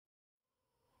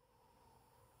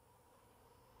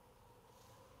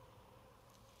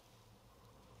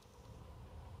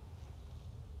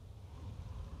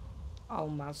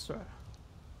Al-Mazrah.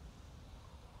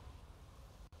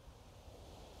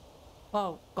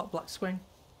 Oh, got a black screen.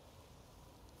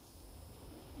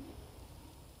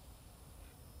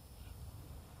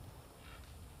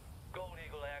 Gold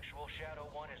Eagle actual, Shadow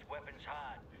 1 is weapons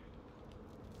hot.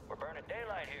 We're burning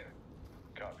daylight here.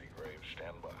 Copy, Graves.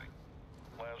 Stand by.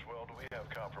 Laswell, do we have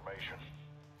confirmation?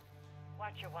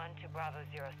 Watcher 1 to Bravo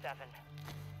 07.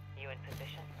 You in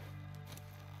position?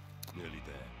 Nearly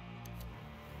there.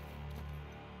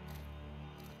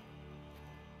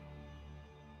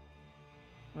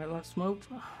 Right, let's move.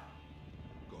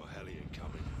 Got a heli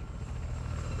incoming.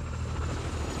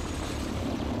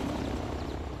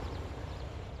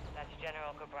 That's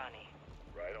General Ghobrani.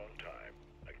 Right on time.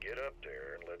 Now get up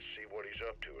there and let's see what he's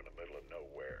up to in the middle of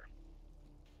nowhere.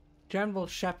 General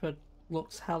Shepard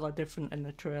looks hella different in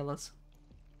the trailers.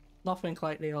 Nothing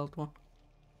like the old one.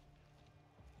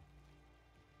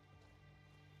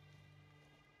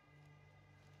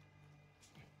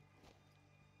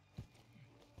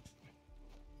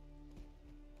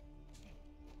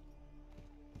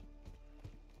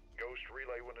 Ghost,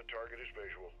 relay when the target is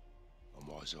visual. I'm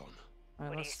eyes on.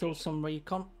 Right, let's do some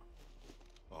recon.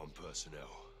 Armed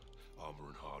personnel, armor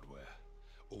and hardware,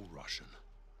 all Russian.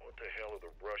 What the hell are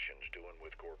the Russians doing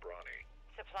with Ghobrani?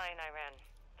 Supplying Iran.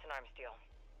 It's an arms deal.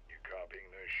 You copying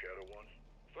this, Shadow 1?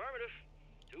 Affirmative.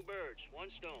 2 birds,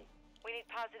 1 stone. We need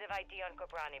positive ID on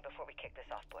Ghobrani before we kick this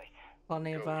off, boys.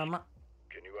 Plenty of Ghost, armor.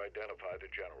 can you identify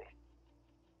the general?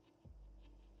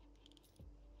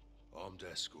 Armed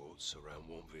escorts around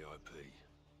one VIP.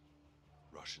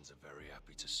 Russians are very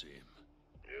happy to see him.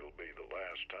 It'll be the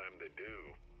last time they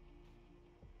do.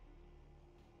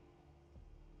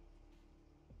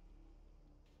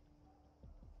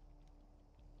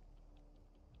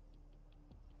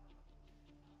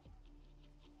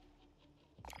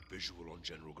 Visual on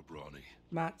General Ghobrani.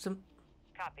 Marked him.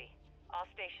 Copy. All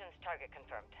stations target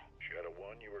confirmed. Shadow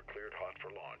 1, you are cleared hot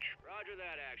for launch. Roger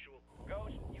that, actual.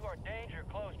 Ghost, you are danger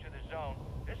close to the zone.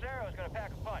 This arrow is gonna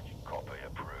pack a punch. Copy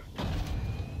approved.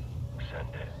 Send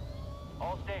it.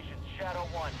 All stations, Shadow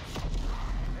 1.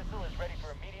 Missile is ready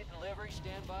for immediate delivery.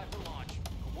 Stand by for launch.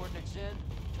 Coordinates in.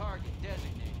 Target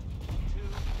designated. 2,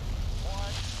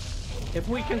 1. If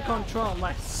we can control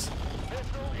this,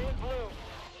 Missile in blue.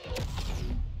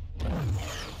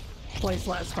 please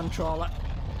let us control it.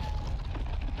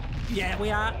 Yeah, we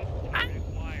are.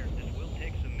 Required. This will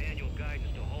take some manual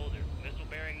guidance to hold her. Missile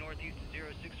bearing northeast at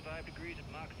 065 degrees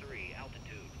at Mach 3.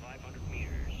 Altitude 500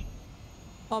 meters.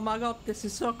 Oh my god, this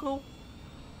is so cool.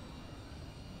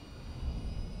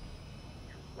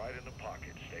 You're right in the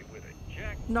pocket. Stay with it.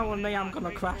 Check. Knowing me, I'm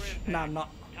gonna crash. No, I'm not.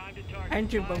 Time to target.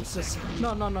 Engine 5 boosters. seconds.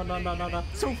 No, no, no, no, no, no, no.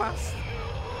 So fast.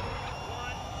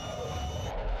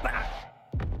 1. Bah.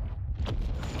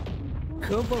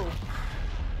 Kaboom.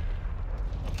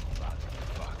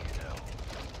 Fucking hell.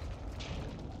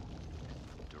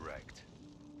 Direct.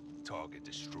 Target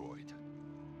destroyed.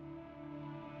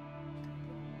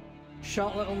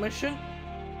 Short little mission.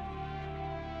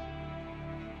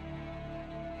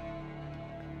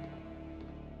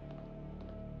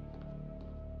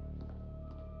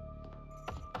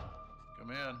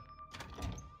 Come in.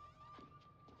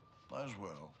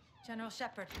 Laswell. General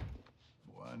Shepard.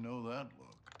 Boy, I know that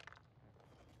look.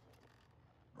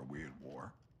 Are we at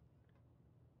war?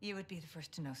 You would be the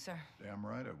first to know, sir. Damn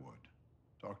right I would.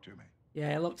 Talk to me.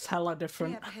 Yeah, it looks hella We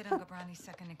different. have a hit on Ghobrani's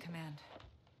second in command.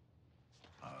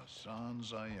 Hassan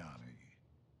Zayani,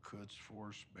 Quds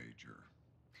Force Major.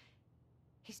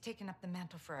 He's taken up the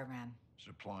mantle for Iran.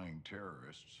 Supplying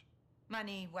terrorists.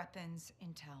 Money, weapons,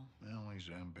 intel. Well, he's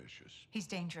ambitious. He's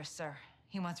dangerous, sir.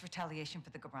 He wants retaliation for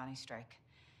the Ghobrani strike.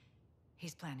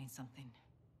 He's planning something.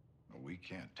 But we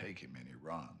can't take him in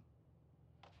Iran.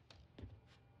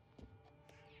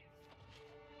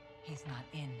 He's not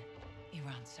in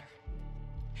Iran, sir.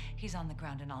 He's on the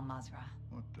ground in Al-Mazrah.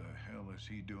 What the hell is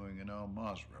he doing in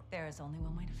Al-Mazrah? There is only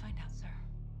one way to find out, sir.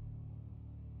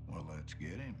 Well, let's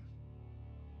get him.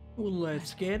 Well,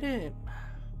 let's get it.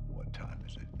 What time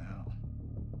is it now?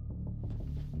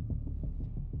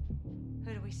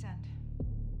 Who do we send?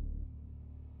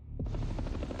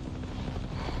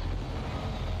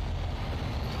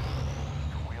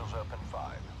 Wheels up in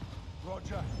 5.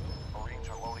 Roger. Marines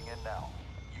are loading in now.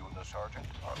 You and the sergeant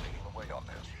are leading the way on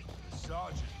this.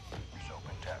 Sergeant, So,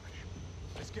 MacTavish.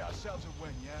 let's get ourselves a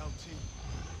win, yeah, old team?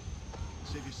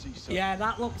 See if you see something. Yeah,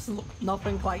 that looks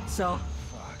nothing like so.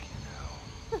 Fucking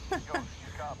hell. Ghost,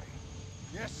 you copy?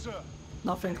 Yes, sir.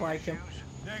 Nothing like him.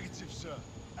 Issues? Negative, sir.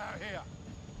 Out here.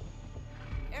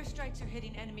 Airstrikes are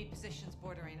hitting enemy positions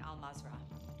bordering Al-Mazrah.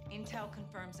 Intel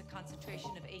confirms a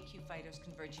concentration of AQ fighters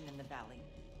converging in the valley.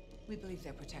 We believe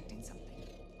they're protecting something.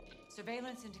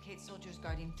 Surveillance indicates soldiers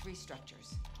guarding 3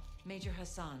 structures. Major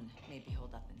Hassan may be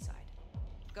holed up inside.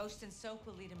 Ghost and Soap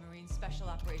will lead a Marine Special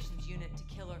Operations unit to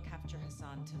kill or capture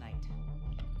Hassan tonight.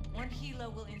 Orange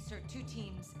Hilo will insert 2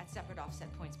 teams at separate offset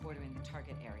points bordering the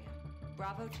target area.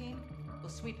 Bravo team will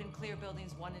sweep and clear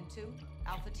buildings 1 and 2.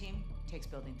 Alpha team takes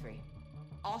building 3.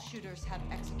 All shooters have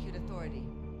execute authority,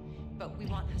 but we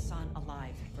want Hassan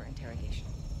alive for interrogation.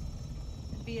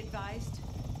 Be advised,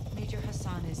 Major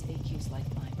Hassan is AQ's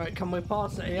lifeline. Right, can we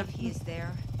pause it here? If he is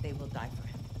there, they will die for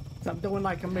him. So I'm doing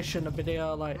like a mission, a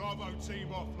video, like... Bravo team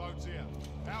offloads here.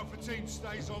 Alpha team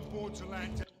stays on board to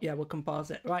land. Yeah, we can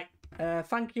pause it. Right,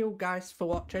 thank you guys for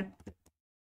watching.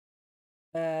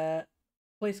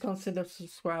 Please consider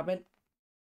subscribing.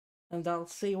 And I'll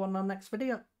see you on the next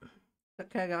video. Take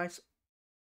care, guys.